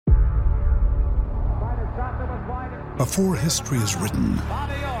Before history is written,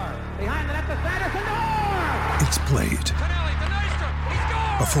 it's played.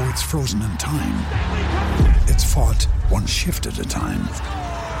 Before it's frozen in time, it's fought one shift at a time.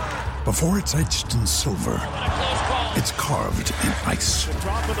 Before it's etched in silver, it's carved in ice.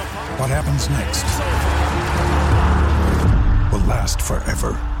 What happens next will last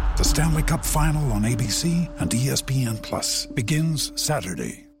forever. The Stanley Cup Final on ABC and ESPN Plus begins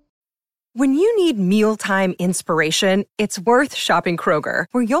Saturday. When you need mealtime inspiration, it's worth shopping Kroger,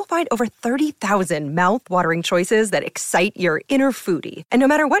 where you'll find over 30,000 mouth-watering choices that excite your inner foodie. And no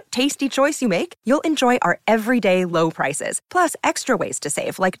matter what tasty choice you make, you'll enjoy our everyday low prices, plus extra ways to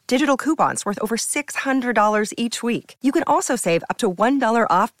save, like digital coupons worth over $600 each week. You can also save up to $1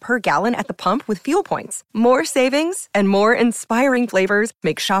 off per gallon at the pump with fuel points. More savings and more inspiring flavors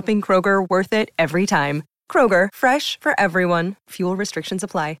make shopping Kroger worth it every time. Kroger, fresh for everyone. Fuel restrictions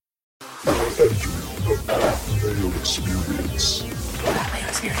apply. You're entering the Pat Mayo Experience. Pat Mayo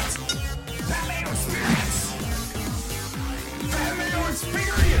Experience. Pat Mayo Experience. Pat Mayo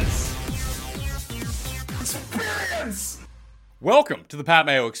Experience. Experience. Welcome to the Pat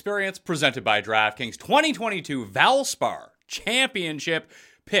Mayo Experience, presented by DraftKings 2022 Valspar Championship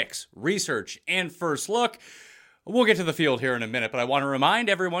picks, research, and first look. We'll get to the field here in a minute, but I want to remind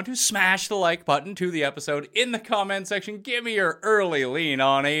everyone to smash the like button to the episode in the comment section. Give me your early lean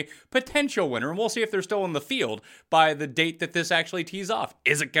on a potential winner, and we'll see if they're still in the field by the date that this actually tees off.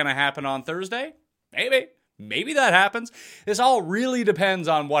 Is it going to happen on Thursday? Maybe. Maybe that happens. This all really depends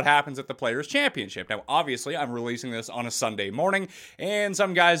on what happens at the Players' Championship. Now, obviously, I'm releasing this on a Sunday morning, and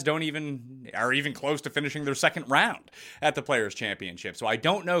some guys are even close to finishing their second round at the Players' Championship. So I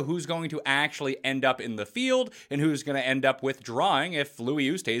don't know who's going to actually end up in the field and who's going to end up withdrawing. If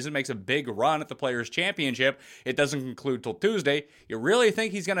Louis Oosthuizen makes a big run at the Players' Championship, it doesn't conclude till Tuesday. You really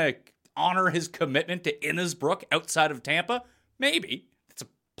think he's going to honor his commitment to Innisbrook outside of Tampa? Maybe.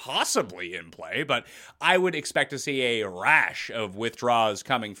 Possibly in play, but I would expect to see a rash of withdrawals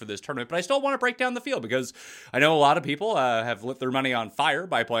coming for this tournament. But I still want to break down the field because I know a lot of people have lit their money on fire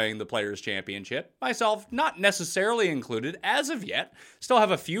by playing the Players' Championship. Myself, not necessarily included as of yet. Still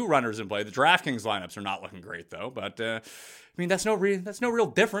have a few runners in play. The DraftKings lineups are not looking great though, but I mean, that's no real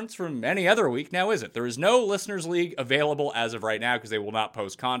difference from any other week now, is it? There is no Listeners League available as of right now because they will not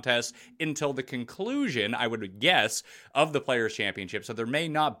post contests until the conclusion, I would guess, of the Players' Championship. So there may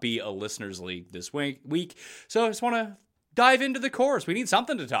not be a Listeners League this week. So I just want to dive into the course. We need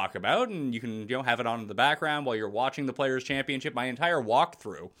something to talk about, and you can have it on in the background while you're watching the Players' Championship. My entire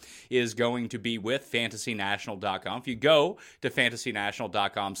walkthrough is going to be with FantasyNational.com. If you go to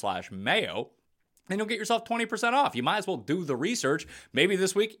FantasyNational.com/Mayo, then you'll get yourself 20% off. You might as well do the research. Maybe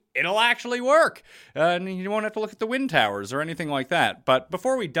this week it'll actually work. And you won't have to look at the wind towers or anything like that. But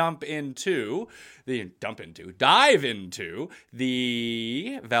before we dive into the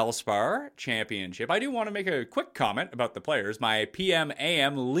Valspar Championship, I do want to make a quick comment about the players. My PM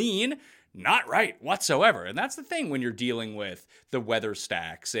AM lean, not right whatsoever. And that's the thing when you're dealing with the weather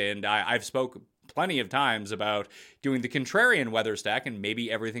stacks. And I've spoke plenty of times about doing the contrarian weather stack, and maybe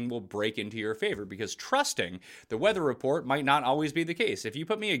everything will break into your favor, because trusting the weather report might not always be the case. If you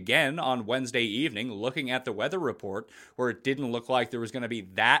put me again on Wednesday evening looking at the weather report where it didn't look like there was going to be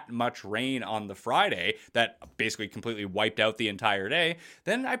that much rain on the Friday that basically completely wiped out the entire day,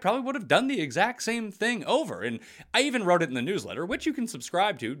 then I probably would have done the exact same thing over. And I even wrote it in the newsletter, which you can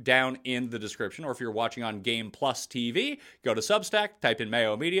subscribe to down in the description, or if you're watching on Game Plus TV, go to Substack, type in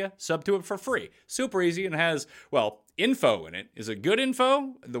Mayo Media, sub to it for free. Super easy, and has, info in it. Is it good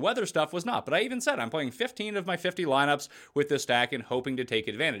info? The weather stuff was not. But I even said I'm playing 15 of my 50 lineups with this stack and hoping to take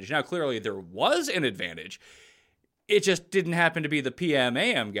advantage. Now, clearly there was an advantage. It just didn't happen to be the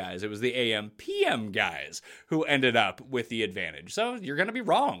PM-AM guys. It was the AM-PM guys who ended up with the advantage. So you're going to be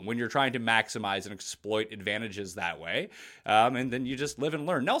wrong when you're trying to maximize and exploit advantages that way. And then you just live and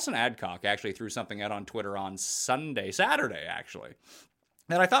learn. Nelson Adcock actually threw something out on Twitter on Saturday, actually,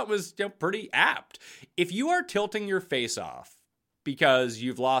 that I thought was pretty apt. If you are tilting your face off because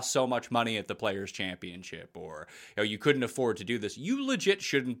you've lost so much money at the Players' Championship, or you couldn't afford to do this, you legit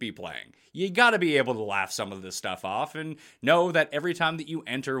shouldn't be playing. You got to be able to laugh some of this stuff off and know that every time that you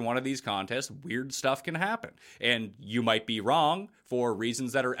enter one of these contests, weird stuff can happen. And you might be wrong for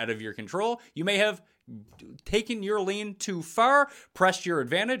reasons that are out of your control. You may have taken your lean too far, pressed your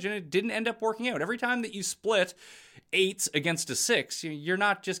advantage, and it didn't end up working out. Every time that you split 8s against a 6, you're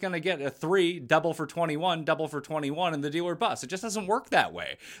not just going to get a 3, double for 21, and the dealer busts. It just doesn't work that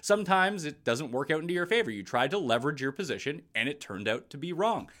way. Sometimes it doesn't work out into your favor. You tried to leverage your position, and it turned out to be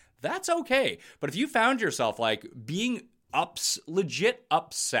wrong. That's okay. But if you found yourself being legit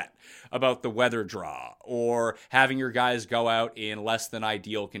upset about the weather draw or having your guys go out in less than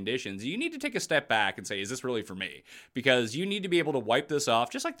ideal conditions, you need to take a step back and say, is this really for me? Because you need to be able to wipe this off,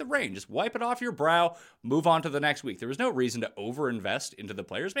 just like the rain. Just wipe it off your brow, move on to the next week. There was no reason to overinvest into the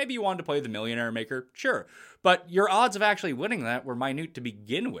players. Maybe you wanted to play the Millionaire Maker, sure. But your odds of actually winning that were minute to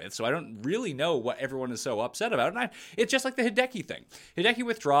begin with, so I don't really know what everyone is so upset about. And it's just like the Hideki thing. Hideki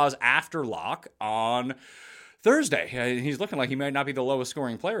withdraws after lock on Thursday. He's looking like he might not be the lowest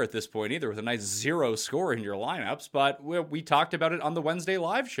scoring player at this point either, with a nice 0 score in your lineups. But we talked about it on the Wednesday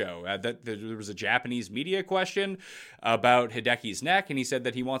live show. That there was a Japanese media question about Hideki's neck, and he said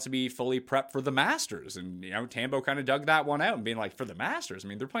that he wants to be fully prepped for the Masters. And, Tambo kind of dug that one out and being like, for the Masters? I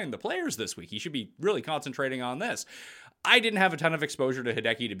mean, they're playing the Players this week. He should be really concentrating on this. I didn't have a ton of exposure to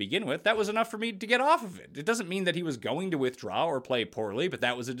Hideki to begin with. That was enough for me to get off of it. It doesn't mean that he was going to withdraw or play poorly, but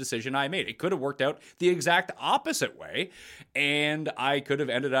that was a decision I made. It could have worked out the exact opposite way, and I could have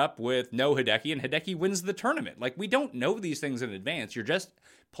ended up with no Hideki, and Hideki wins the tournament. Like, we don't know these things in advance. You're just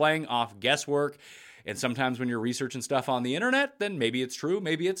playing off guesswork. And sometimes when you're researching stuff on the internet, then maybe it's true,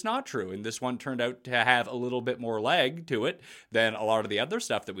 maybe it's not true. And this one turned out to have a little bit more leg to it than a lot of the other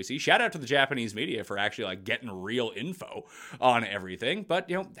stuff that we see. Shout out to the Japanese media for actually getting real info on everything.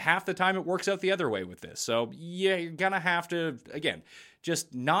 But, half the time it works out the other way with this. So yeah, you're going to have to, again,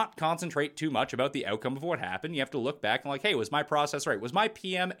 just not concentrate too much about the outcome of what happened. You have to look back and hey, was my process right? Was my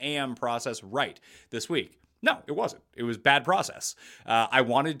PM AM process right this week? No, it wasn't. It was bad process. I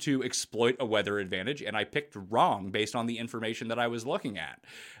wanted to exploit a weather advantage, and I picked wrong based on the information that I was looking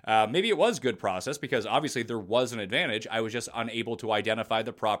at. Maybe it was good process because obviously there was an advantage. I was just unable to identify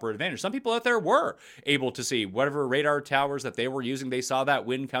the proper advantage. Some people out there were able to see whatever radar towers that they were using. They saw that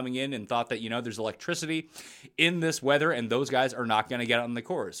wind coming in and thought that, there's electricity in this weather, and those guys are not going to get on the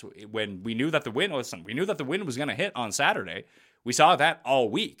course. When we knew that the wind was going to hit on Saturday, we saw that all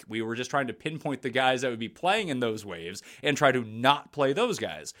week. We were just trying to pinpoint the guys that would be playing in those waves and try to not play those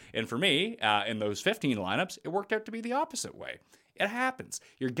guys. And for me, in those 15 lineups, it worked out to be the opposite way. It happens.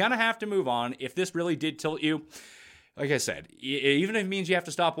 You're going to have to move on. If this really did tilt you, like I said, even if it means you have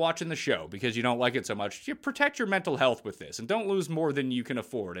to stop watching the show because you don't like it so much, you protect your mental health with this and don't lose more than you can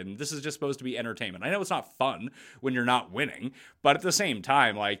afford. And this is just supposed to be entertainment. I know it's not fun when you're not winning, but at the same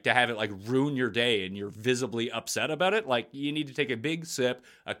time, to have it ruin your day and you're visibly upset about it, you need to take a big sip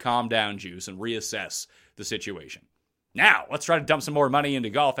of calm down juice and reassess the situation. Now, let's try to dump some more money into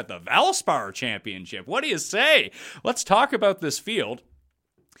golf at the Valspar Championship. What do you say? Let's talk about this field.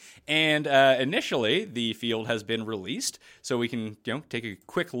 And initially, the field has been released, so we can take a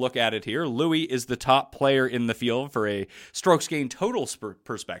quick look at it here. Louis is the top player in the field for a strokes gained total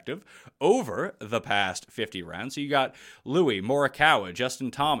perspective over the past 50 rounds. So you got Louis, Morikawa, Justin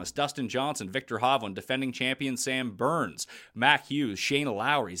Thomas, Dustin Johnson, Victor Hovland, defending champion Sam Burns, Mac Hughes, Shane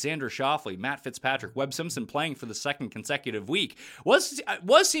Lowry, Xander Schauffele, Matt Fitzpatrick, Webb Simpson playing for the second consecutive week. Was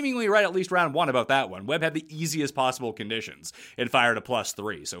seemingly right at least round one about that one. Webb had the easiest possible conditions and fired a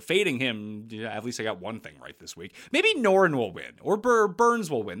 +3. So fading him, at least I got one thing right this week. Maybe Noren will win, or Burns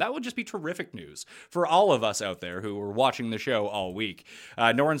will win. That would just be terrific news for all of us out there who were watching the show all week.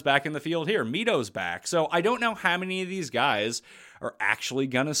 Noren's back in the field here. Mito's back. So I don't know how many of these guys are actually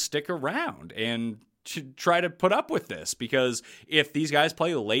going to stick around and to try to put up with this, because if these guys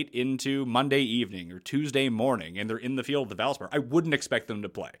play late into Monday evening or Tuesday morning and they're in the field at the Valspar, I wouldn't expect them to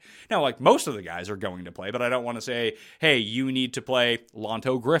play. Now, most of the guys are going to play, but I don't want to say, hey, you need to play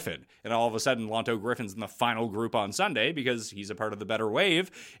Lanto Griffin, and all of a sudden Lanto Griffin's in the final group on Sunday because he's a part of the better wave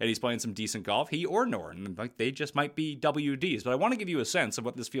and he's playing some decent golf. He or Noren, they just might be WDs, but I want to give you a sense of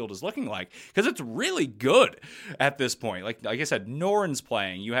what this field is looking like because it's really good at this point. Like I said, Noren's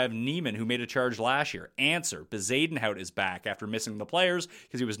playing. You have Neiman, who made a charge last year. Answer, Bezadenhout is back after missing the players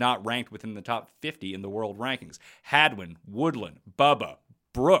because he was not ranked within the top 50 in the world rankings. Hadwin, Woodland, Bubba,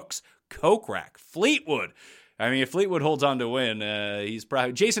 Brooks, Kokrak, Fleetwood. I mean, if Fleetwood holds on to win,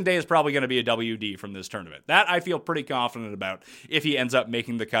 Jason Day is probably going to be a WD from this tournament. That I feel pretty confident about if he ends up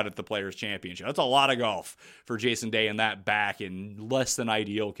making the cut at the Players' Championship. That's a lot of golf for Jason Day and that back in less than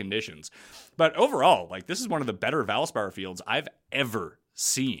ideal conditions. But overall, this is one of the better Valspar fields I've ever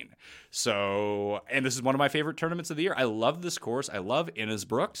seen. So, and this is one of my favorite tournaments of the year. I love this course. I love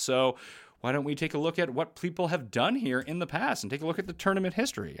Innisbrook. So why don't we take a look at what people have done here in the past and take a look at the tournament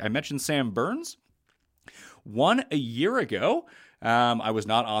history. I mentioned Sam Burns won a year ago. I was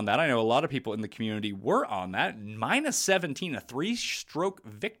not on that. I know a lot of people in the community were on that. -17, a 3-stroke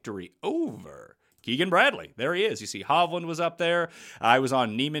victory over Keegan Bradley, there he is. You see Hovland was up there. I was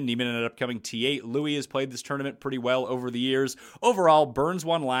on Neiman. Neiman ended up coming T8. Louis has played this tournament pretty well over the years. Overall, Burns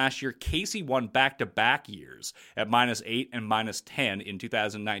won last year. Casey won back-to-back years at -8 and -10 in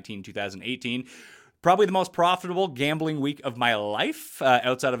 2019, 2018. Probably the most profitable gambling week of my life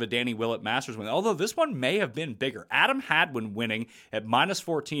outside of a Danny Willett Masters win, although this one may have been bigger. Adam Hadwin winning at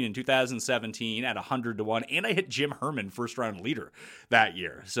 -14 in 2017 at 100-1, and I hit Jim Herman first-round leader that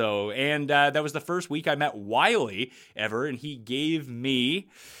year. So, and that was the first week I met Wiley ever, and he gave me,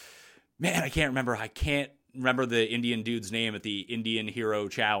 man, I can't remember the Indian dude's name at the Indian Hero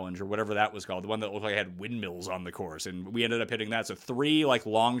Challenge or whatever that was called, the one that looked like it had windmills on the course, and we ended up hitting that. So 3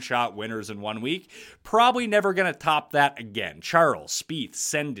 long shot winners in 1 week. Probably never going to top that again. Charles, Spieth,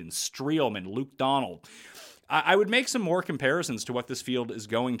 Sendin, Streelman, Luke Donald. I would make some more comparisons to what this field is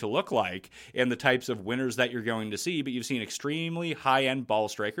going to look like and the types of winners that you're going to see, but you've seen extremely high-end ball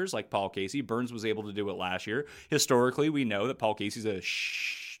strikers like Paul Casey. Burns was able to do it last year. Historically, we know that Paul Casey's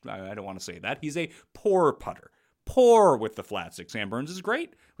I don't want to say that. He's a poor putter. Poor with the flat stick. Sam Burns is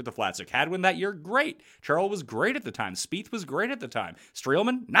great with the flat stick. Hadwin that year, great. Charles was great at the time. Spieth was great at the time.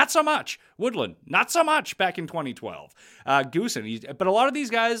 Streelman, not so much. Woodland, not so much back in 2012. Goosen, but a lot of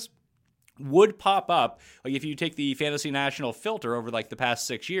these guys would pop up, like if you take the Fantasy National filter over the past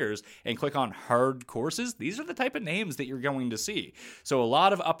 6 years and click on hard courses, these are the type of names that you're going to see. So a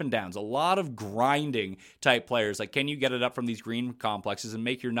lot of up and downs, a lot of grinding type players. Like, can you get it up from these green complexes and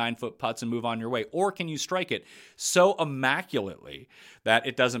make your 9-foot putts and move on your way? Or can you strike it so immaculately that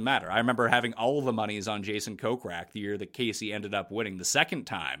it doesn't matter? I remember having all the monies on Jason Kokrak the year that Casey ended up winning the second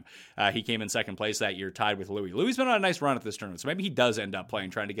time. He came in second place that year, tied with Louis. Louis's been on a nice run at this tournament, so maybe he does end up playing,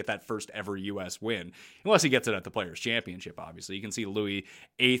 trying to get that first ever U.S. win, unless he gets it at the Players' Championship, obviously. You can see Louis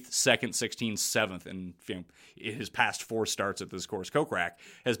 8th, 2nd, 16th, 7th, and his past 4 starts at this course. Kokrak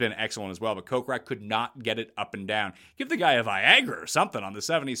has been excellent as well, but Kokrak could not get it up and down. Give the guy a Viagra or something on the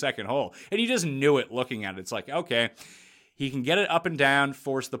 72nd hole, and you just knew it looking at it. It's like, okay, he can get it up and down,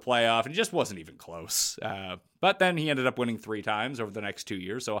 force the playoff, and it just wasn't even close. But then he ended up winning 3 times over the next 2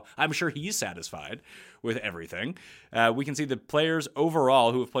 years, so I'm sure he's satisfied with everything. We can see the players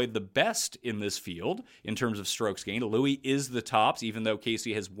overall who have played the best in this field in terms of strokes gained. Louis is the tops, even though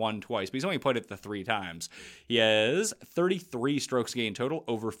Casey has won twice, but he's only played it the 3 times. He has 33 strokes gained total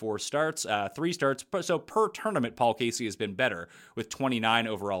over 4 starts, 3 starts. So per tournament, Paul Casey has been better with 29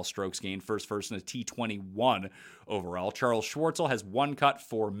 overall strokes gained, first and a T21 overall. Charles Schwartzel has 1 cut,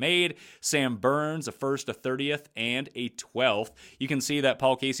 4 made. Sam Burns, a first, a 30th, and a 12th. You can see that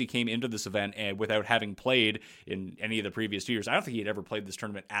Paul Casey came into this event without having played in any of the previous 2 years. I don't think he had ever played this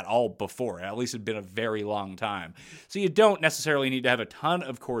tournament at all before. At least it had been a very long time. So you don't necessarily need to have a ton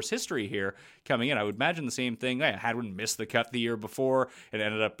of course history here coming in. I would imagine the same thing. Hadwin missed the cut the year before and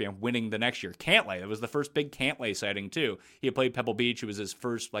ended up winning the next year. Cantlay, that was the first big Cantlay sighting too. He had played Pebble Beach. It was his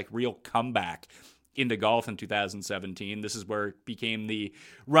first real comeback into golf in 2017. This is where it became the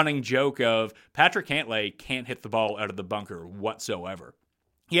running joke of Patrick Cantlay can't hit the ball out of the bunker whatsoever.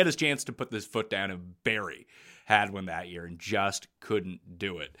 He had his chance to put this foot down and bury Hadwin that year and just couldn't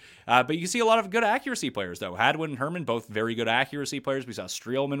do it. But you see a lot of good accuracy players, though. Hadwin and Herman, both very good accuracy players. We saw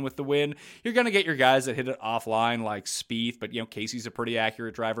Streelman with the win. You're going to get your guys that hit it offline like Spieth, but Casey's a pretty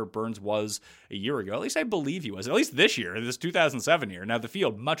accurate driver. Burns was a year ago. At least I believe he was. At least this year, this 2007 year. Now, the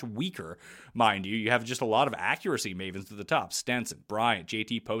field, much weaker, mind you. You have just a lot of accuracy mavens to the top. Stenson, Bryant,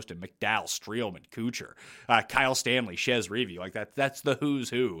 JT Poston, McDowell, Streelman, Kuchar, Kyle Stanley, Chez Reavie. That's the who's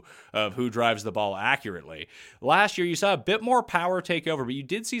who of who drives the ball accurately. Last year, you saw a bit more power take over, but you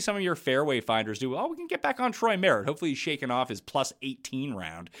did see some of your fairway finders do, we can get back on Troy Merritt. Hopefully he's shaken off his plus 18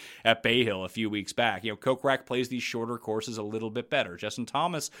 round at Bay Hill a few weeks back. Kokrak plays these shorter courses a little bit better. Justin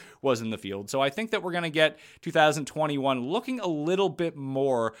Thomas was in the field. So I think that we're going to get 2021 looking a little bit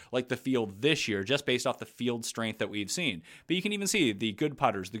more like the field this year, just based off the field strength that we've seen. But you can even see the good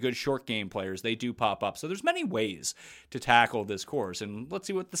putters, the good short game players, they do pop up. So there's many ways to tackle this course. And let's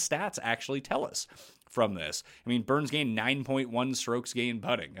see what the stats actually tell us from this. Burns gained 9.1 strokes gained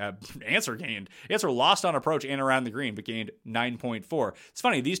putting. Answer lost on approach and around the green, but gained 9.4. It's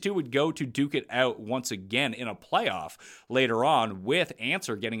funny, these two would go to duke it out once again in a playoff later on, with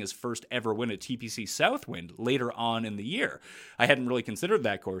Answer getting his first ever win at TPC Southwind later on in the year. I hadn't really considered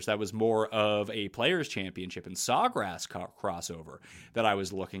that course. That was more of a Players' Championship and Sawgrass crossover that I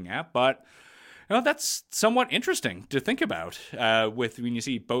was looking at, but that's somewhat interesting to think about with when you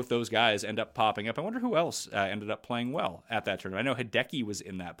see both those guys end up popping up. I wonder who else ended up playing well at that tournament. I know Hideki was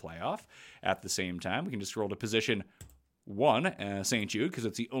in that playoff at the same time. We can just scroll to position 1, St. Jude, because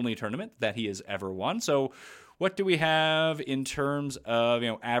it's the only tournament that he has ever won. So What do we have in terms of,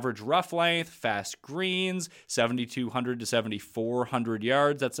 average rough length, fast greens, 7,200 to 7,400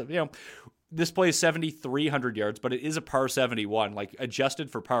 yards? That's, this plays 7,300 yards, but it is a par 71. Like,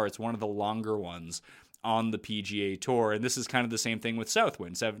 adjusted for par, it's one of the longer ones on the PGA Tour, and this is kind of the same thing with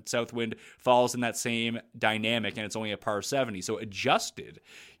Southwind. Southwind falls in that same dynamic, and it's only a par 70. So adjusted,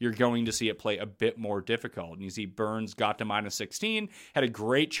 you're going to see it play a bit more difficult. And you see Burns got to minus 16, had a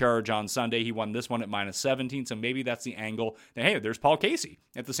great charge on Sunday. He won this one at minus 17, so maybe that's the angle. Now, hey, there's Paul Casey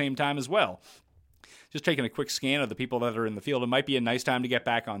at the same time as well. Just taking a quick scan of the people that are in the field. It might be a nice time to get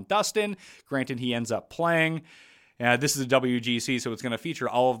back on Dustin. Granted, he ends up playing. This is a WGC, so it's going to feature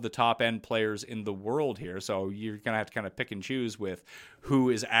all of the top-end players in the world here. So you're going to have to kind of pick and choose with who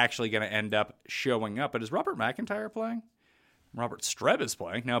is actually going to end up showing up. But is Robert McIntyre playing? Robert Streb is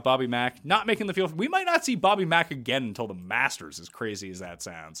playing. Now, Bobby Mack not making the field. We might not see Bobby Mack again until the Masters, as crazy as that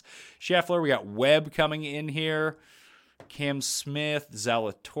sounds. Scheffler, we got Webb coming in here. Cam Smith,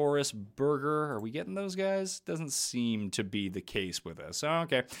 Zalatoris, Berger. Are we getting those guys? Doesn't seem to be the case with us.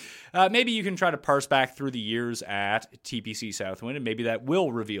 Okay. Maybe you can try to parse back through the years at TPC Southwind, and maybe that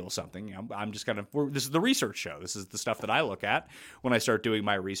will reveal something. I'm just this is the research show. This is the stuff that I look at when I start doing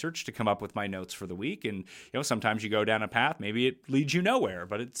my research to come up with my notes for the week. And, sometimes you go down a path, maybe it leads you nowhere,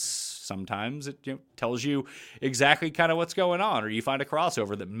 but sometimes it tells you exactly kind of what's going on, or you find a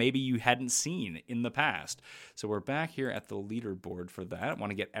crossover that maybe you hadn't seen in the past. So we're back here at the leaderboard for that. I want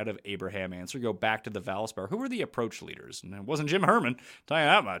to get out of Abraham Answer, go back to the Valspar. Who were the approach leaders? And it wasn't Jim Herman, tell you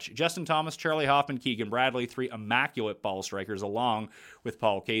that much. Justin Thomas, Charlie Hoffman, Keegan Bradley, 3 immaculate ball strikers along with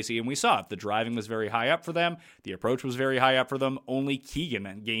Paul Casey. And we saw it. The driving was very high up for them. The approach was very high up for them. Only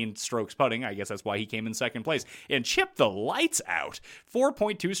Keegan gained strokes putting. I guess that's why he came in second place. And chipped the lights out.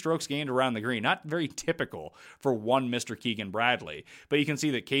 4.2 strokes gained around the green. Not very typical for one Mr. Keegan Bradley. But you can see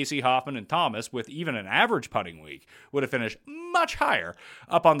that Casey, Hoffman, and Thomas, with even an average putting week, would have finished much higher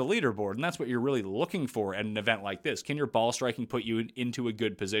up on the leaderboard. And that's what you're really looking for at an event like this. Can your ball striking put you into a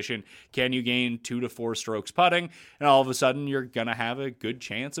good position? Can you gain 2 to 4 strokes putting? And all of a sudden, you're going to have a good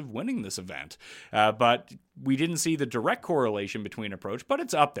chance of winning this event. But we didn't see the direct correlation between approach, but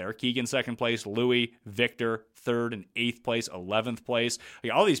it's up there. Keegan, second place. Louis, Victor, third and 8th place, 11th place.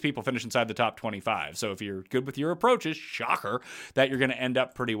 All these people finish inside the top 25. So if you're good with your approaches, shocker, that you're going to end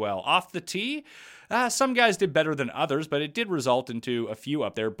up pretty well. Off the tee, some guys did better than others, but it did result into a few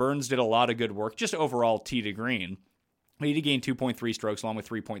up there. Burns did a lot of good work, just overall tee to green. He did gain 2.3 strokes along with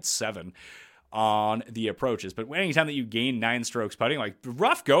 3.7 on the approaches. But anytime that you gain 9 strokes putting,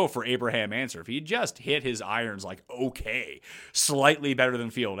 rough go for Abraham Answer. If he just hit his irons slightly better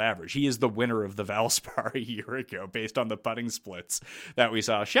than field average, he is the winner of the Valspar a year ago based on the putting splits that we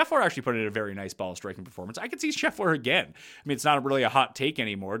saw. Scheffler actually put in a very nice ball striking performance. I could see Scheffler again. It's not really a hot take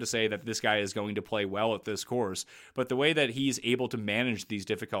anymore to say that this guy is going to play well at this course, but the way that he's able to manage these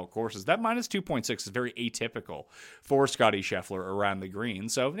difficult courses, that minus 2.6 is very atypical for Scotty Scheffler around the green.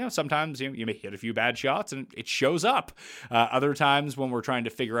 So, sometimes you may hit a few bad shots and it shows up. Other times when we're trying to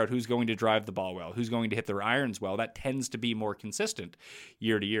figure out who's going to drive the ball well, who's going to hit their irons well, that tends to be more consistent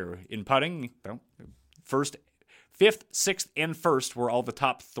year to year. In putting, first, 5th, 6th, and 1st were all the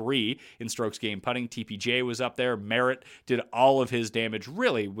top 3 in strokes gained putting. TPJ was up there. Merritt did all of his damage,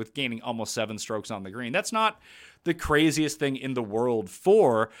 really, with gaining almost 7 strokes on the green. That's not the craziest thing in the world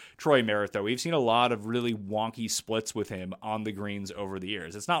for Troy Merritt, though. We've seen a lot of really wonky splits with him on the greens over the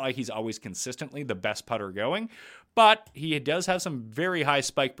years. It's not like he's always consistently the best putter going, but he does have some very high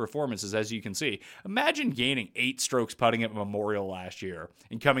spike performances, as you can see. Imagine gaining 8 strokes putting at Memorial last year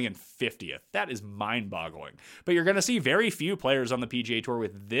and coming in 50th. That is mind-boggling. But you're going to see very few players on the PGA Tour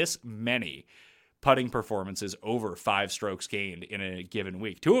with this many putting performances over 5 strokes gained in a given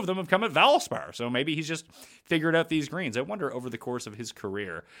week. 2 of them have come at Valspar, so maybe he's just figured out these greens. I wonder over the course of his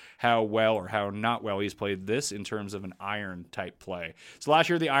career how well or how not well he's played this in terms of an iron type play. So last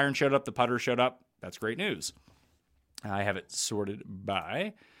year the iron showed up, the putter showed up. That's great news. I have it sorted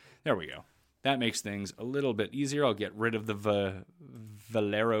by, there we go. That makes things a little bit easier. I'll get rid of the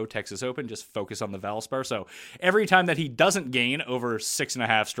Valero Texas Open, just focus on the Valspar. So every time that he doesn't gain over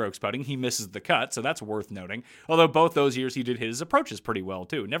 6.5 strokes putting, he misses the cut, so that's worth noting. Although both those years he did hit his approaches pretty well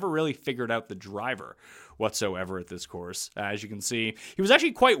too. Never really figured out the driver whatsoever at this course. As you can see, he was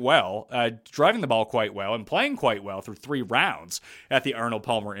actually quite well, driving the ball quite well and playing quite well through 3 rounds at the Arnold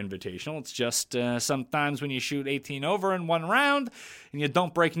Palmer Invitational. It's just sometimes when you shoot 18 over in 1 round and you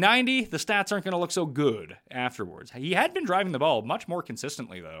don't break 90, the stats aren't going to look so good afterwards. He had been driving the ball much more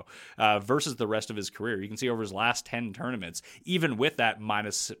consistently, though, versus the rest of his career. You can see over his last 10 tournaments, even with that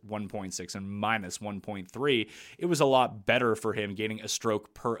minus 1.6 and minus 1.3, it was a lot better for him gaining a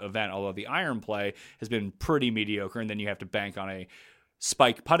stroke per event, although the iron play has been been pretty mediocre, and then you have to bank on a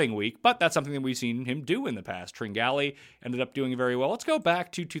spike putting week, but that's something that we've seen him do in the past. Tringali ended up doing very well. Let's go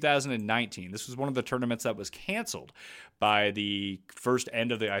back to 2019. This was one of the tournaments that was canceled by the first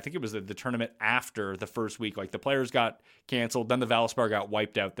end of I think it was the tournament after the first week. Like the players got canceled, then the Valspar got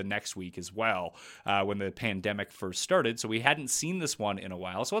wiped out the next week as well when the pandemic first started. So we hadn't seen this one in a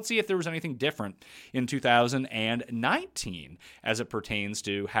while. So let's see if there was anything different in 2019 as it pertains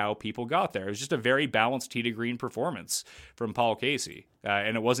to how people got there. It was just a very balanced tee to green performance from Paul Casey.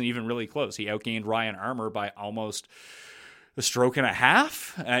 And it wasn't even really close. He outgained Ryan Armour by almost a stroke and a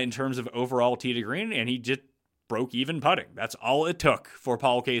half in terms of overall tee to green, and he just broke even putting. That's all it took for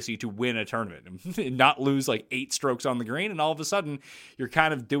Paul Casey to win a tournament and not lose like 8 strokes on the green, and all of a sudden you're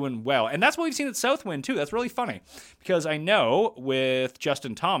kind of doing well. And that's what we've seen at Southwind too. That's really funny because I know with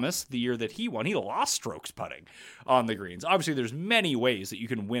Justin Thomas, the year that he won, he lost strokes putting on the greens. Obviously, there's many ways that you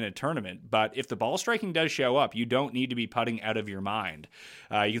can win a tournament, but if the ball striking does show up, you don't need to be putting out of your mind.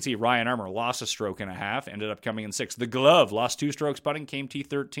 You can see Ryan Armour lost a stroke and a half, ended up coming in 6th. The Glove lost 2 strokes putting, came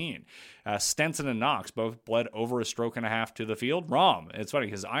T13. Stenson and Knox both bled over a stroke and a half to the field. Rahm, it's funny,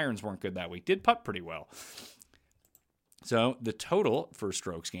 his irons weren't good that week. Did putt pretty well. So the total for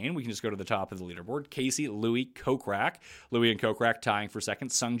strokes gained, we can just go to the top of the leaderboard. Casey, Louis, Kokrak. Louis and Kokrak tying for second.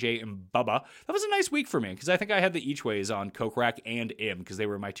 Sungjae and Bubba. That was a nice week for me because I think I had the each ways on Kokrak and Im because they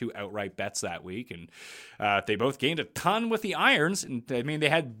were my 2 outright bets that week. And they both gained a ton with the irons. And I mean, they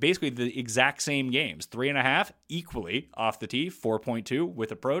had basically the exact same games. 3.5 equally off the tee. 4.2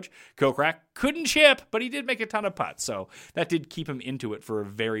 with approach. Kokrak couldn't chip, but he did make a ton of putts. So that did keep him into it for a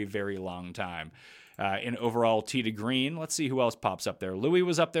very, very long time. In overall tee to green, let's see who else pops up there. Louis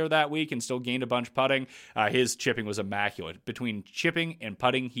was up there that week and still gained a bunch putting. His chipping was immaculate. Between chipping and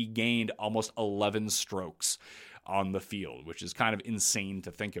putting, he gained almost 11 strokes on the field, which is kind of insane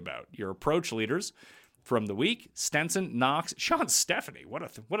to think about. Your approach leaders from the week: Stenson, Knox, Sean Stephanie. What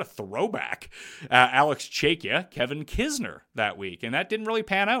a throwback. Alex Chakia, Kevin Kisner that week. And that didn't really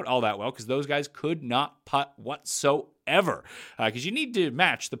pan out all that well because those guys could not putt whatsoever. Because you need to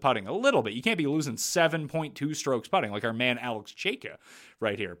match the putting a little bit. You can't be losing 7.2 strokes putting like our man Alex Chakia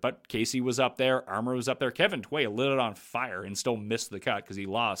right here. But Casey was up there. Armour was up there. Kevin Tway lit it on fire and still missed the cut because he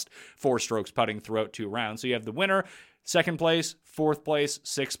lost 4 strokes putting throughout 2 rounds. So you have the winner, 2nd place, 4th place,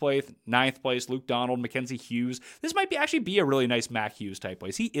 6th place, 9th place, Luke Donald, Mackenzie Hughes. This might actually be a really nice Mac Hughes type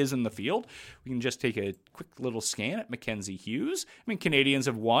place. He is in the field. We can just take a quick little scan at Mackenzie Hughes. I mean, Canadians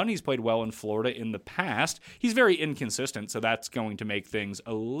have won. He's played well in Florida in the past. He's very inconsistent, so that's going to make things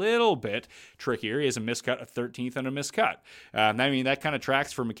a little bit trickier. He has a miscut, a 13th, and a miscut. I mean, that kind of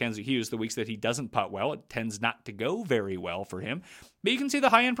tracks for Mackenzie Hughes. The weeks that he doesn't putt well, it tends not to go very well for him. But you can see the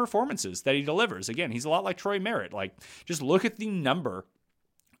high-end performances that he delivers. Again, he's a lot like Troy Merritt. Like, just look at the number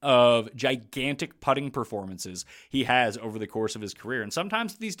of gigantic putting performances he has over the course of his career. And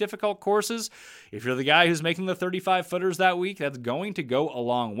sometimes these difficult courses, if you're the guy who's making the 35-footers that week, that's going to go a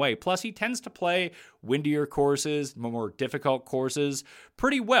long way. Plus, he tends to play windier courses, more difficult courses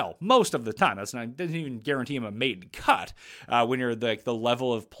pretty well most of the time. Doesn't even guarantee him a made cut when you're the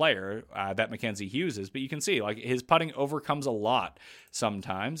level of player that Mackenzie Hughes is. But you can see, like, his putting overcomes a lot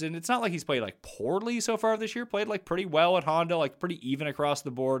sometimes. And it's not like he's played like poorly so far this year. Played like pretty well at Honda, like pretty even across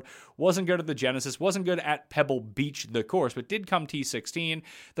the board. Wasn't good at the Genesis. Wasn't good at Pebble Beach, the course, but did come T16.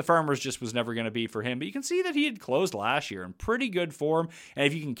 The Farmers just was never going to be for him. But you can see that he had closed last year in pretty good form. And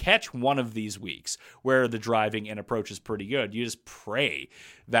if you can catch one of these weeks where the driving and approach is pretty good, you just pray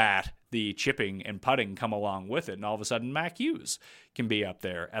that the chipping and putting come along with it, and all of a sudden Mac Hughes can be up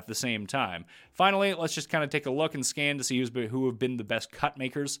there at the same time. Finally, let's just kind of take a look and scan to see who have been the best cut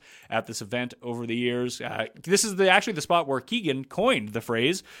makers at this event over the years. This is actually the spot where Keegan coined the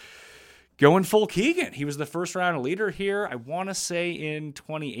phrase, going full Keegan. He was the first round leader here, I want to say in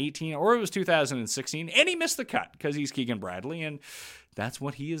 2018, or it was 2016, and he missed the cut because he's Keegan Bradley, and that's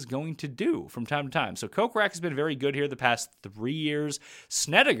what he is going to do from time to time. So Kokrak has been very good here the past 3 years.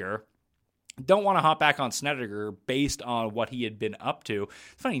 Snedeker, don't want to hop back on Snedeker based on what he had been up to.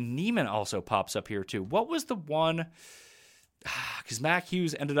 It's funny, Neiman also pops up here too. What was the one? Because Mac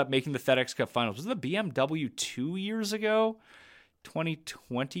Hughes ended up making the FedEx Cup Finals. Was it the BMW 2 years ago?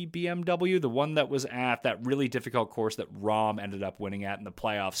 2020 BMW, the one that was at that really difficult course that Rahm ended up winning at in the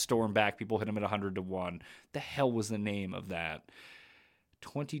playoffs. Stormed back, people hit him at 100-1. The hell was the name of that?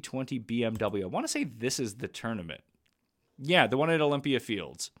 2020 BMW. I want to say this is the tournament. Yeah, the one at Olympia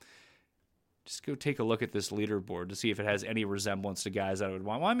Fields. Just go take a look at this leaderboard to see if it has any resemblance to guys that I would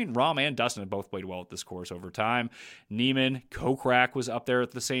want. Well, I mean, Rahm and Dustin have both played well at this course over time. Neiman, Kokrak was up there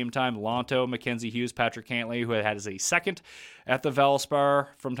at the same time. Lonto, Mackenzie Hughes, Patrick Cantlay, who had a second at the Valspar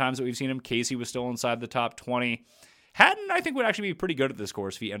from times that we've seen him. Casey was still inside the top 20. Hatton, I think, would actually be pretty good at this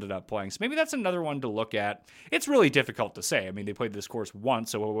course if he ended up playing. So maybe that's another one to look at. It's really difficult to say. I mean, they played this course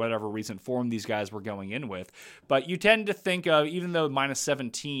once, so whatever recent form these guys were going in with. But you tend to think of, even though minus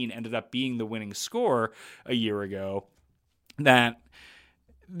 17 ended up being the winning score a year ago, that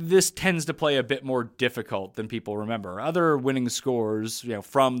this tends to play a bit more difficult than people remember. Other winning scores,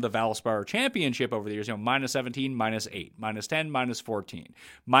 from the Valspar Championship over the years, minus 17, minus 8, minus 10, minus 14,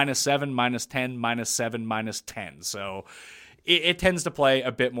 minus 7, minus 10, minus 7, minus 10. So it tends to play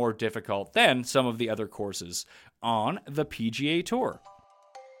a bit more difficult than some of the other courses on the PGA Tour.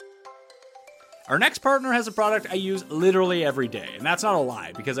 Our next partner has a product I use literally every day, and that's not a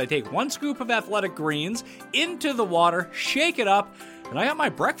lie, because I take 1 scoop of Athletic Greens into the water, shake it up, and I got my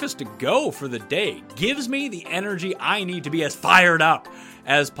breakfast to go for the day. Gives me the energy I need to be as fired up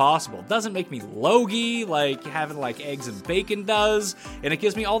as possible. Doesn't make me logy like having eggs and bacon does, and it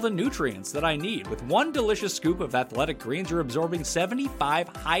gives me all the nutrients that I need. With 1 delicious scoop of Athletic Greens, you're absorbing 75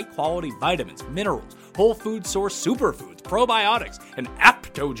 high-quality vitamins, minerals, whole food source superfoods, probiotics, and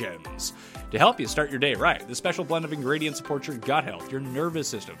aptogens to help you start your day right. This special blend of ingredients supports your gut health, your nervous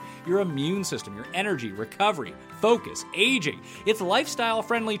system, your immune system, your energy, recovery, focus, aging. It's lifestyle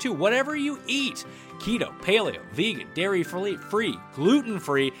friendly too. Whatever you eat, keto, paleo, vegan, dairy-free,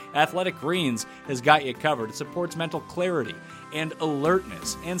 gluten-free, Athletic Greens has got you covered. It supports mental clarity and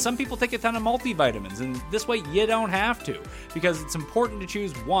alertness. And some people take a ton of multivitamins, and this way you don't have to, because it's important to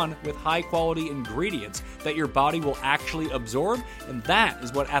choose one with high-quality ingredients that your body will actually absorb, and that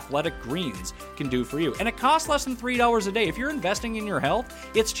is what Athletic Greens can do for you. And it costs less than $3 a day. If you're investing in your health,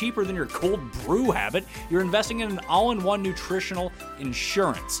 it's cheaper than your cold brew habit. You're investing in an all-in-one nutritional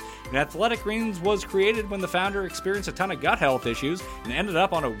insurance. And Athletic Greens was created when the founder experienced a ton of gut health issues and ended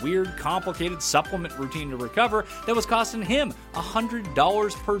up on a weird, complicated supplement routine to recover that was costing him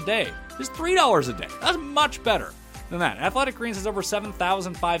 $100 per day. Just $3 a day. That's much better than that. Athletic Greens has over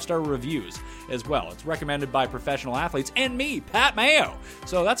 7,000 5-star reviews as well. It's recommended by professional athletes and me, Pat Mayo.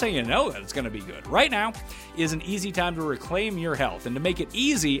 So that's how you know that it's going to be good. Right now is an easy time to reclaim your health. And to make it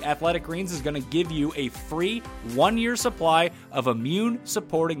easy, Athletic Greens is going to give you a free 1-year supply of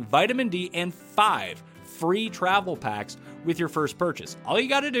immune-supporting vitamin D and 5 free travel packs with your first purchase. All you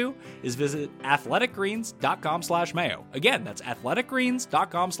got to do is visit athleticgreens.com/mayo. Again, that's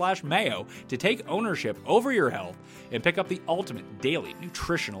athleticgreens.com/mayo to take ownership over your health and pick up the ultimate daily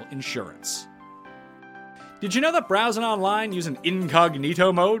nutritional insurance. Did you know that browsing online using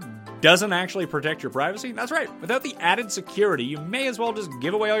incognito mode doesn't actually protect your privacy? That's right. Without the added security, you may as well just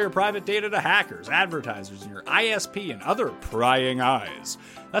give away all your private data to hackers, advertisers, and your ISP and other prying eyes.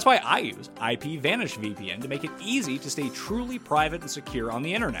 That's why I use IPVanish VPN to make it easy to stay truly private and secure on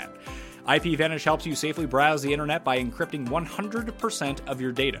the internet. IPVanish helps you safely browse the internet by encrypting 100% of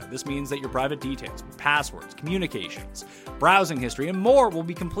your data. This means that your private details, passwords, communications, browsing history, and more will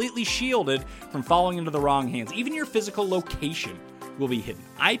be completely shielded from falling into the wrong hands. Even your physical location will be hidden.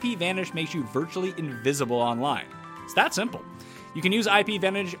 IPVanish makes you virtually invisible online. It's that simple. You can use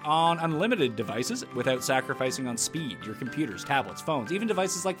IPVanish on unlimited devices without sacrificing on speed, your computers, tablets, phones, even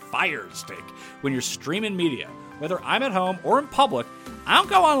devices like Fire Stick when you're streaming media. Whether I'm at home or in public, I don't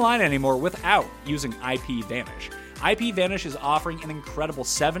go online anymore without using IPVanish. IPVanish is offering an incredible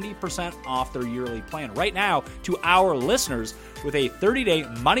 70% off their yearly plan right now to our listeners with a 30-day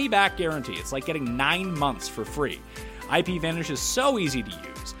money-back guarantee. It's like getting 9 months for free. IPVanish is so easy to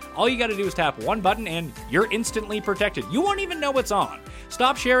use. All you got to do is tap one button and you're instantly protected. You won't even know it's on.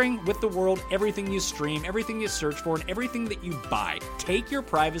 Stop sharing with the world everything you stream, everything you search for, and everything that you buy. Take your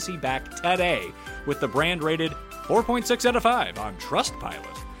privacy back today with the brand rated 4.6 out of 5 on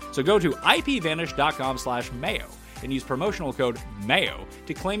Trustpilot. So go to ipvanish.com/mayo and use promotional code MAYO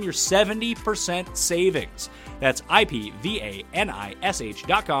to claim your 70% savings. That's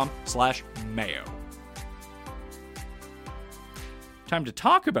ipvanish.com/mayo. Time to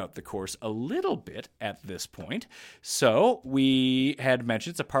talk about the course a little bit at this point. So we had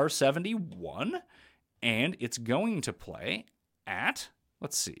mentioned it's a par 71, and it's going to play at,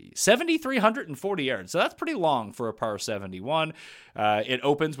 7,340 yards. So that's pretty long for a par 71. It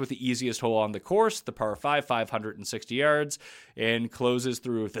opens with the easiest hole on the course, the par 5, 560 yards, and closes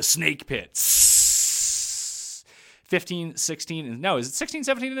through the snake pit. 15, 16, no, is it 16,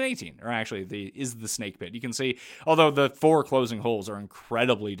 17, and 18? Or actually, is the snake pit. You can see, although the 4 closing holes are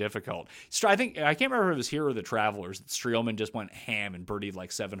incredibly difficult. I can't remember if it was here or the Travelers, that Streelman just went ham and birdied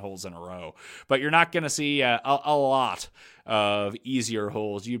like 7 holes in a row. But you're not going to see a lot of easier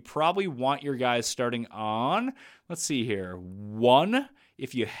holes. You'd probably want your guys starting on, let's see here, 1,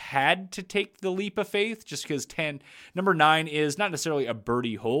 if you had to take the leap of faith, just because number 9 is not necessarily a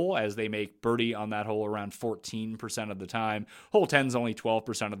birdie hole, as they make birdie on that hole around 14% of the time. Hole 10 is only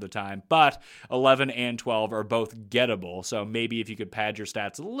 12% of the time, but 11 and 12 are both gettable. So maybe if you could pad your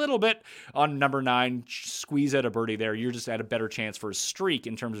stats a little bit on number 9, squeeze out a birdie there, you're just at a better chance for a streak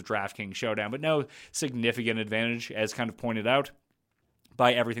in terms of DraftKings Showdown, but no significant advantage, as kind of pointed out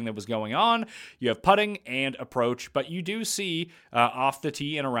by everything that was going on. You have putting and approach, but you do see off the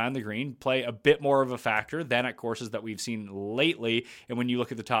tee and around the green play a bit more of a factor than at courses that we've seen lately. And when you look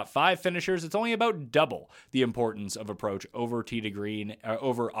at the top 5 finishers, it's only about double the importance of approach over tee to green,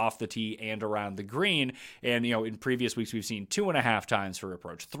 over off the tee and around the green. And, in previous weeks, we've seen 2.5 times for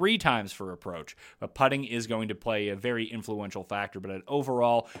approach, 3 times for approach. But putting is going to play a very influential factor, but an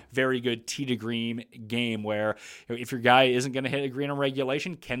overall very good tee to green game where if your guy isn't going to hit a green on regulation,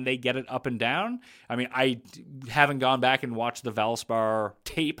 can they get it up and down? I mean, I haven't gone back and watched the Valspar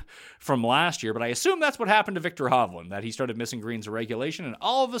tape from last year, but I assume that's what happened to Victor Hovland, that he started missing greens in regulation, and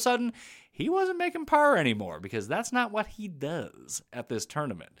all of a sudden, he wasn't making par anymore, because that's not what he does at this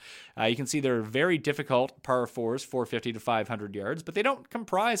tournament. You can see they're very difficult par 4s, 450 to 500 yards, but they don't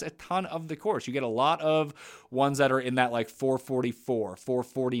comprise a ton of the course. You get a lot of ones that are in that like 444,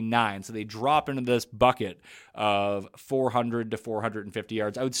 449, so they drop into this bucket of 400 to 450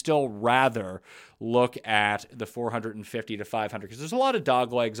 yards. I would still rather look at the 450 to 500 because there's a lot of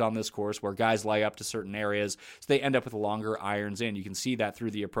dog legs on this course where guys lay up to certain areas, so they end up with longer irons in. You can see that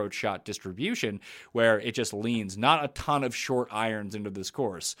through the approach shot distribution where it just leans not a ton of short irons into this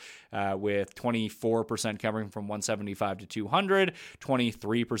course, with 24% covering from 175 to 200,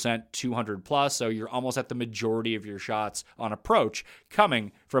 23% 200 plus, so you're almost at the majority of your shots on approach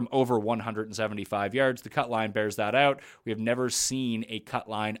coming from over 175 yards. The cut line bears that out. We have never seen a cut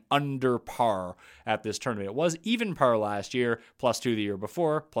line under par at this tournament. It was even par last year, +2 the year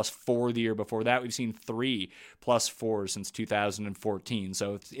before, +4 the year before that. We've seen 3 +4s since 2014.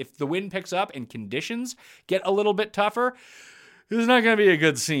 So if the wind picks up and conditions get a little bit tougher, this is not going to be a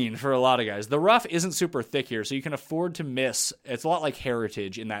good scene for a lot of guys. The rough isn't super thick here, so you can afford to miss. It's a lot like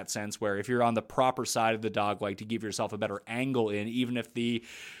Heritage in that sense, where if you're on the proper side of the dogleg to give yourself a better angle in, even if the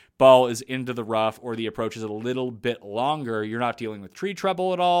ball is into the rough or the approach is a little bit longer, you're not dealing with tree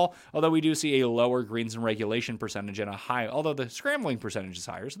trouble at all, although we do see a lower greens and regulation percentage and a high, although the scrambling percentage is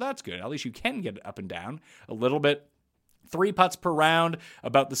higher, so that's good. At least you can get it up and down a little bit. 3 putts per round,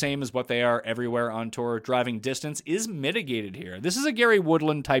 about the same as what they are everywhere on tour. Driving distance is mitigated here. This is a Gary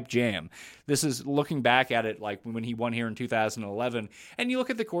Woodland type jam. This is looking back at it like when he won here in 2011, and you look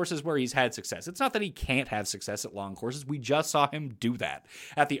at the courses where he's had success. It's not that he can't have success at long courses. We just saw him do that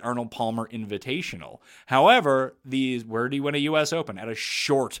at the Arnold Palmer Invitational. However, where did he win a U.S. Open? At a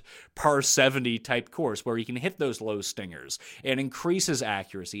short par 70 type course where he can hit those low stingers and increase his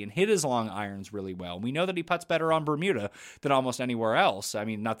accuracy and hit his long irons really well. We know that he putts better on Bermuda than almost anywhere else. I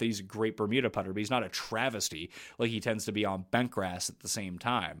mean, not that he's a great Bermuda putter, but he's not a travesty like he tends to be on bent grass at the same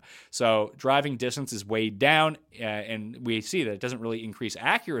time. So driving distance is weighed down, and we see that it doesn't really increase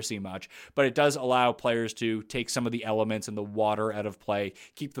accuracy much, but it does allow players to take some of the elements and the water out of play,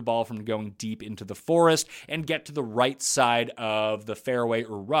 keep the ball from going deep into the forest, and get to the right side of the fairway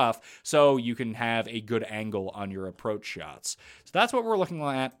or rough so you can have a good angle on your approach shots. So that's what we're looking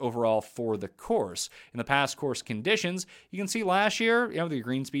at overall for the course. In the past course conditions, you can see last year, the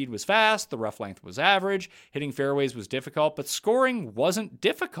green speed was fast, the rough length was average, hitting fairways was difficult, but scoring wasn't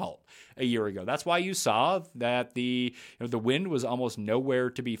difficult a year ago. That's why you saw that the wind was almost nowhere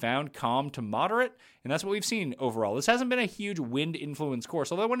to be found, calm to moderate, and that's what we've seen overall. This hasn't been a huge wind influence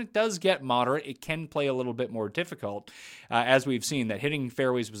course, although when it does get moderate, it can play a little bit more difficult, as we've seen that hitting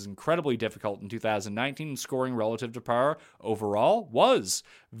fairways was incredibly difficult in 2019, scoring relative to par overall was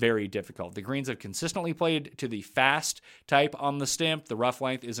very difficult. The greens have consistently played to the fast type on the stimp. The rough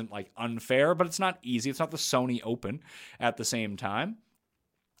length isn't like unfair, but it's not easy. It's not the Sony Open at the same time.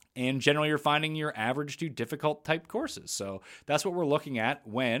 And generally, you're finding your average to difficult type courses. So that's what we're looking at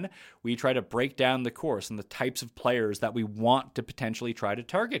when we try to break down the course and the types of players that we want to potentially try to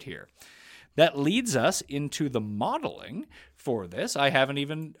target here. That leads us into the modeling for this. I haven't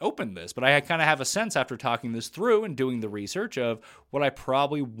even opened this, but I kind of have a sense after talking this through and doing the research of what I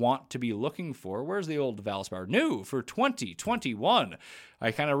probably want to be looking for. Where's the old Valspar? New for 2021.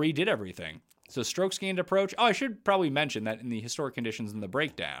 I kind of redid everything. So strokes gained approach. Oh, I should probably mention that in the historic conditions in the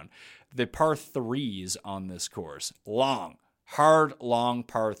breakdown, the par threes on this course, long, hard, long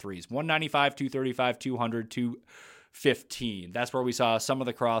par threes, 195, 235, 200, 215. That's where we saw some of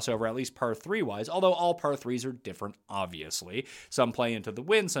the crossover, at least par three wise, although all par threes are different, obviously. Some play into the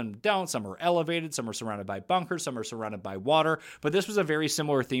wind, some don't, some are elevated, some are surrounded by bunkers, some are surrounded by water, but this was a very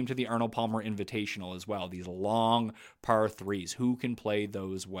similar theme to the Arnold Palmer Invitational as well, these long par threes. Who can play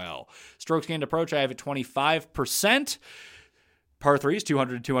those well? Strokes gained approach, I have at 25%. Par 3s,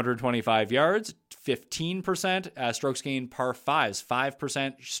 200 to 225 yards, 15%. Strokes gained par 5s,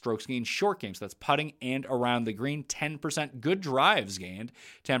 5%. Strokes gained short game, so that's putting and around the green, 10%. Good drives gained,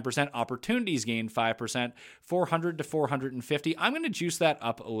 10%. Opportunities gained, 5%. 400 to 450. I'm going to juice that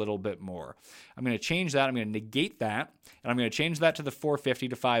up a little bit more. I'm going to change that. I'm going to negate that, and I'm going to change that to the 450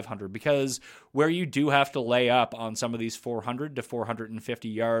 to 500, because where you do have to lay up on some of these 400 to 450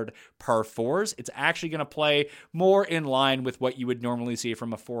 yard par 4s, it's actually going to play more in line with what you would normally see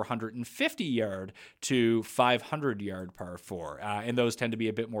from a 450 yard to 500 yard par 4. And those tend to be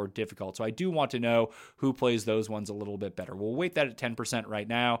a bit more difficult. So I do want to know who plays those ones a little bit better. We'll weight that at 10% right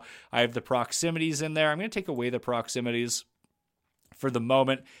now. I have the proximities in there. I'm going to take away the proximities for the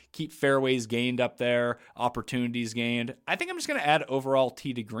moment. Keep fairways gained up there, opportunities gained. I think I'm just going to add overall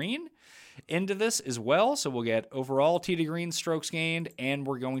tee to green into this as well. So we'll get overall tee to green strokes gained, and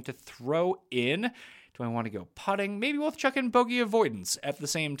we're going to throw in, do I want to go putting? Maybe we'll chuck in bogey avoidance at the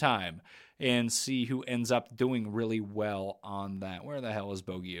same time and see who ends up doing really well on that. Where the hell is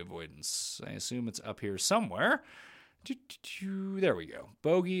bogey avoidance? I assume it's up here somewhere. There we go.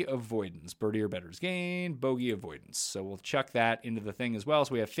 Bogey avoidance. Birdie or better's gain. Bogey avoidance. So we'll chuck that into the thing as well.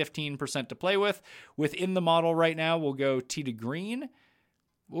 So we have 15% to play with. Within the model right now, we'll go tee to green.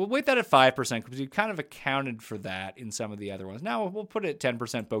 We'll weight that at 5% because we kind of accounted for that in some of the other ones. Now we'll put it at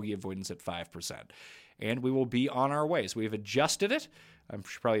 10% bogey avoidance at 5%. And we will be on our way. So we've adjusted it. I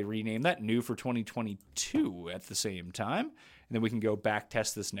should probably rename that new for 2022 at the same time. And then we can go back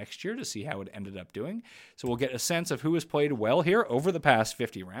test this next year to see how it ended up doing. So we'll get a sense of who has played well here over the past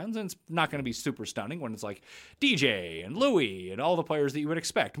 50 rounds. And it's not going to be super stunning when it's like DJ and Louis and all the players that you would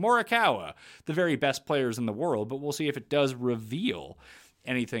expect. Morikawa, the very best players in the world. But we'll see if it does reveal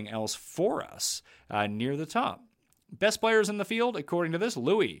anything else for us near the top. Best players in the field, according to this,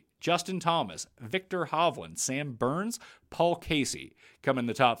 Louis, Justin Thomas, Victor Hovland, Sam Burns, Paul Casey come in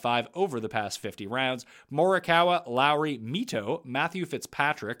the top 5 over the past 50 rounds. Morikawa, Lowry, Mito, Matthew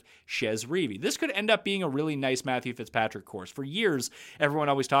Fitzpatrick, Chez Reavie. This could end up being a really nice Matthew Fitzpatrick course. For years, everyone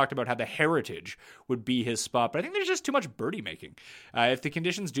always talked about how the Heritage would be his spot, but I think there's just too much birdie making. If the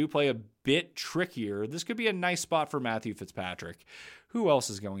conditions do play a bit trickier, this could be a nice spot for Matthew Fitzpatrick. Who else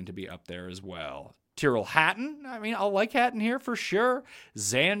is going to be up there as well? Tyrrell Hatton. I mean, I'll like Hatton here for sure.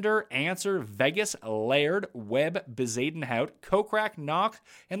 Xander, Answer, Vegas, Laird, Webb, Bezadenhout, Kokrak, Knox,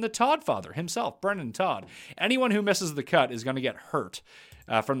 and the Todd father himself, Brendan Todd. Anyone who misses the cut is going to get hurt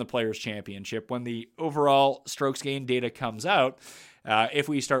from the Players' Championship when the overall strokes gained data comes out, if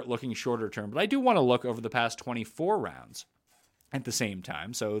we start looking shorter term. But I do want to look over the past 24 rounds at the same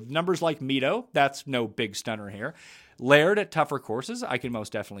time. So numbers like Mito, that's no big stunner here. Laird at tougher courses, I can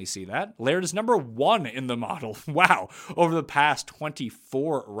most definitely see that. Laird is number 1 in the model. Wow. Over the past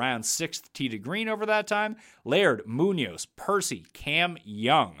 24 rounds, 6th tee to green over that time. Laird, Munoz, Percy, Cam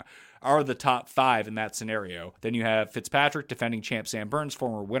Young are the top 5 in that scenario. Then you have Fitzpatrick, defending champ Sam Burns,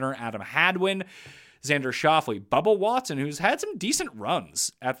 former winner Adam Hadwin, Xander Schauffele, Bubba Watson, who's had some decent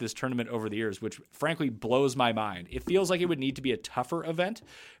runs at this tournament over the years, which frankly blows my mind. It feels like it would need to be a tougher event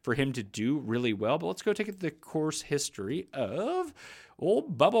for him to do really well, but let's go take the course history of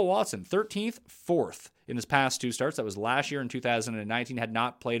old Bubba Watson. 13th, 4th in his past 2 starts. That was last year in 2019. Had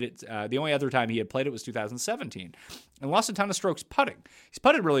not played it. The only other time he had played it was 2017. And lost a ton of strokes putting. He's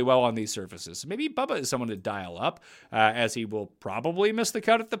putted really well on these surfaces. So maybe Bubba is someone to dial up, as he will probably miss the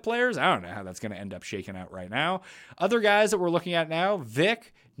cut at the Players. I don't know how that's going to end up shaking out right now. Other guys that we're looking at now,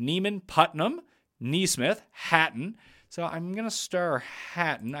 Vic, Neiman, Putnam, Neesmith, Hatton. So I'm going to star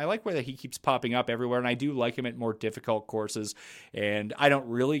Hatton. I like where he keeps popping up everywhere, and I do like him at more difficult courses. And I don't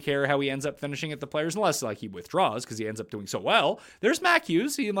really care how he ends up finishing at the Players, unless he withdraws because he ends up doing so well. There's Mac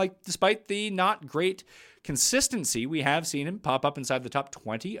Hughes. Despite the not great consistency, we have seen him pop up inside the top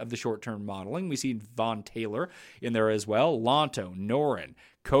 20 of the short-term modeling. We see Vaughn Taylor in there as well. Lonto, Noren,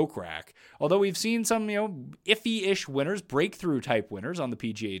 Kokrak. Although we've seen some, iffy-ish winners, breakthrough-type winners on the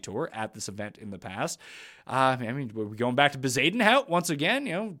PGA Tour at this event in the past. We're going back to Bezuidenhout once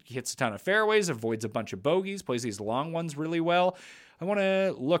again. Hits a ton of fairways, avoids a bunch of bogeys, plays these long ones really well. I want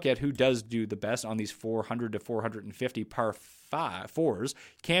to look at who does do the best on these 400 to 450 par 4s.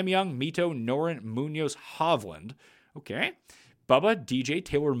 Cam Young, Mito, Noren, Munoz, Hovland. Okay. Bubba, DJ,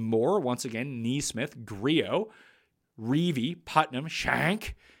 Taylor Moore, once again, Neesmith, Griot, Reevy, Putnam,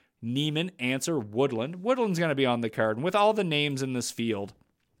 Shank, Neiman, Answer, Woodland. Woodland's going to be on the card. And with all the names in this field,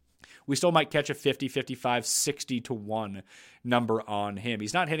 we still might catch a 50, 55, 60 to 1 number on him.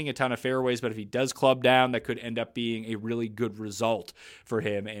 He's not hitting a ton of fairways, but if he does club down, that could end up being a really good result for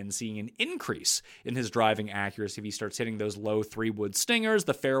him and seeing an increase in his driving accuracy if he starts hitting those low 3-wood stingers,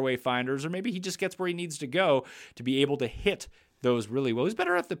 the fairway finders, or maybe he just gets where he needs to go to be able to hit those really well. He's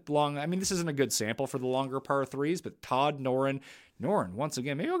better at the long, this isn't a good sample for the longer par 3s, but Todd, Noren, once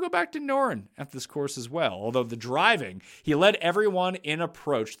again, maybe I'll go back to Noren at this course as well. Although the driving, he led everyone in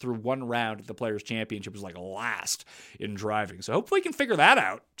approach through one round at the Players' Championship, was like last in driving. So hopefully we can figure that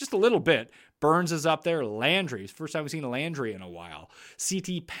out just a little bit. Burns is up there. Landry, first time we've seen Landry in a while.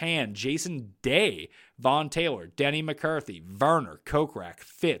 CT Pan, Jason Day, Vaughn Taylor, Denny McCarthy, Varner, Kokrak,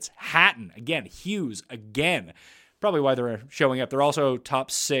 Fitz, Hatton, again, Hughes, again. Probably why they're showing up. They're also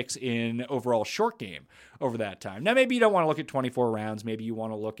top 6 in overall short game over that time. Now, maybe you don't want to look at 24 rounds. Maybe you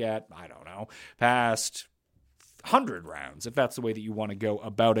want to look at, past 100 rounds, if that's the way that you want to go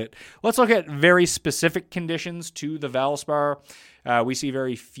about it. Let's look at very specific conditions to the Valspar. We see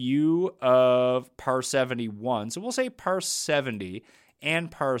very few of par 71. So we'll say par 70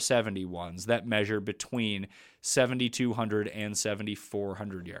 and par 71s that measure between 7,200 and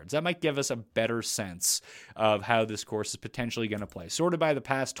 7,400 yards. That might give us a better sense of how this course is potentially going to play. Sorted by the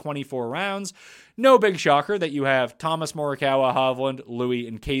past 24 rounds, no big shocker that you have Thomas, Morikawa, Hovland, Louis,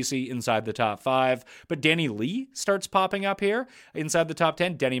 and Casey inside the top 5. But Danny Lee starts popping up here inside the top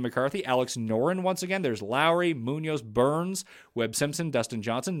 10. Denny McCarthy, Alex Noren once again. There's Lowry, Munoz, Burns, Webb Simpson, Dustin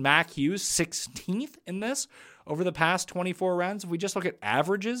Johnson, Mac Hughes, 16th in this. Over the past 24 rounds, if we just look at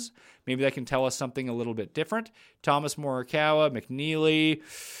averages, maybe that can tell us something a little bit different. Thomas, Morikawa, McNeely. I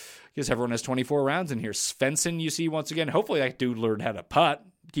guess everyone has 24 rounds in here. Svensson, you see once again. Hopefully that dude learned how to putt.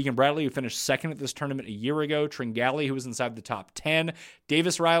 Keegan Bradley, who finished second at this tournament a year ago. Tringali, who was inside the top 10.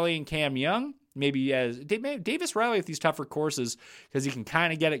 Davis Riley and Cam Young. Maybe as Davis Riley at these tougher courses because he can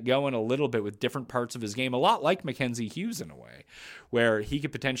kind of get it going a little bit with different parts of his game, a lot like Mackenzie Hughes in a way, where he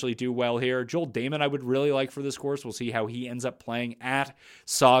could potentially do well here. Joel Damon I would really like for this course. We'll see how he ends up playing at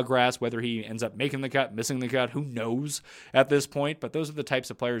Sawgrass, whether he ends up making the cut, missing the cut, who knows at this point, but those are the types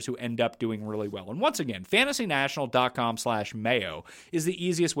of players who end up doing really well. And once again, fantasynational.com/Mayo is the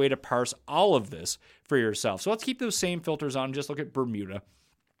easiest way to parse all of this for yourself. So let's keep those same filters on. Just look at Bermuda.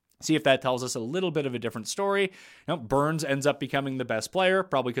 See if that tells us a little bit of a different story. Burns ends up becoming the best player,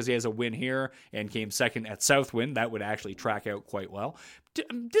 probably because he has a win here and came second at Southwind. That would actually track out quite well.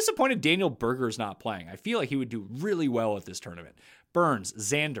 I'm disappointed Daniel Berger's not playing. I feel like he would do really well at this tournament. Burns,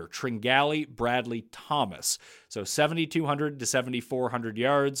 Xander, Tringali, Bradley, Thomas. So 7,200 to 7,400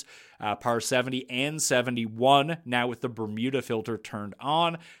 yards, par 70 and 71. Now with the Bermuda filter turned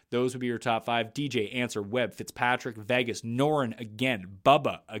on, those would be your top 5. DJ, Answer, Webb, Fitzpatrick, Vegas, Noren again,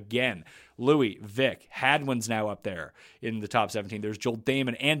 Bubba again, Louis, Vic, Hadwin's now up there in the top 17. There's Joel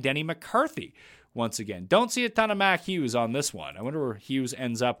Damon and Denny McCarthy. Once again, don't see a ton of Mac Hughes on this one. I wonder where Hughes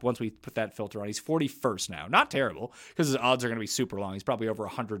ends up once we put that filter on. He's 41st now. Not terrible, because his odds are going to be super long. He's probably over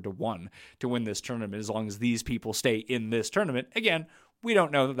 100 to 1 to win this tournament as long as these people stay in this tournament. Again, we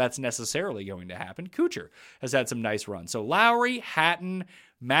don't know that that's necessarily going to happen. Kuchar has had some nice runs. So Lowry, Hatton,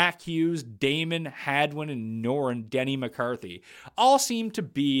 Mac Hughes, Damon, Hadwin, and Noren, Denny McCarthy all seem to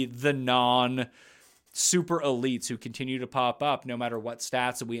be the super elites who continue to pop up no matter what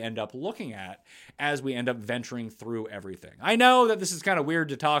stats that we end up looking at as we end up venturing through everything. I know that this is kind of weird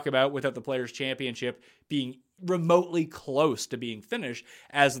to talk about without the Players' Championship being remotely close to being finished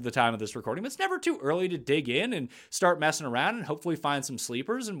as of the time of this recording. But it's never too early to dig in and start messing around and hopefully find some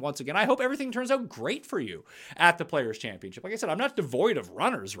sleepers. And once again, I hope everything turns out great for you at the Players' Championship. Like I said, I'm not devoid of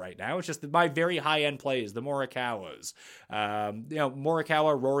runners right now. It's just that my very high-end plays, the Morikawas.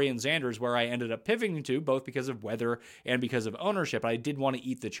 Morikawa, Rory, and Xander is where I ended up pivoting to, both because of weather and because of ownership. I did want to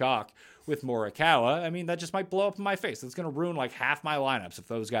eat the chalk with Morikawa. I mean, that just might blow up in my face. That's going to ruin like half my lineups if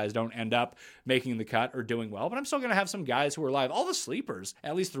those guys don't end up making the cut or doing well. But I'm still going to have some guys who are live. All the sleepers,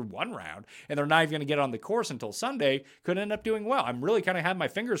 at least through one round, and they're not even going to get on the course until Sunday, could end up doing well. I'm really kind of having my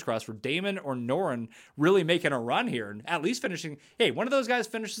fingers crossed for Damon or Noren really making a run here and at least finishing. Hey, one of those guys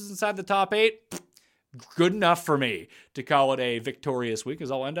finishes inside the top 8. good enough for me to call it a victorious week,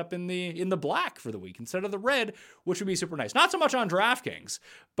 as I'll end up in the black for the week instead of the red, which would be super nice. Not so much on DraftKings,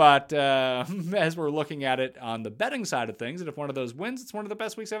 but as we're looking at it on the betting side of things, and if one of those wins, it's one of the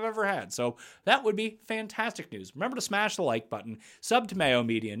best weeks I've ever had. So that would be fantastic news. Remember to smash the like button, sub to Mayo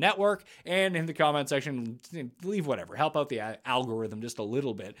Media Network, and in the comment section, leave whatever. Help out the algorithm just a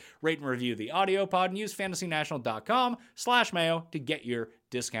little bit. Rate and review the audio pod, and use fantasynational.com/Mayo to get your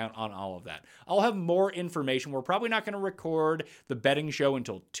discount on all of that. I'll have more information. We're probably not going to record the betting show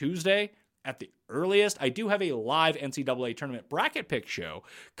until Tuesday at the earliest. I do have a live NCAA tournament bracket pick show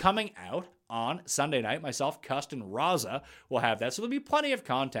coming out on Sunday night. Myself, Cust, and Raza will have that. So there'll be plenty of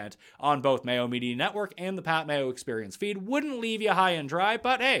content on both Mayo Media Network and the Pat Mayo Experience feed. Wouldn't leave you high and dry,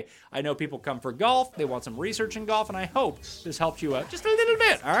 but hey, I know people come for golf. They want some research in golf, and I hope this helped you out just a little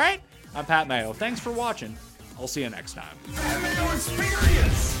bit, all right? I'm Pat Mayo. Thanks for watching. I'll see you next time. Pat Mayo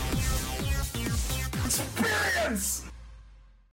Experience! Experience!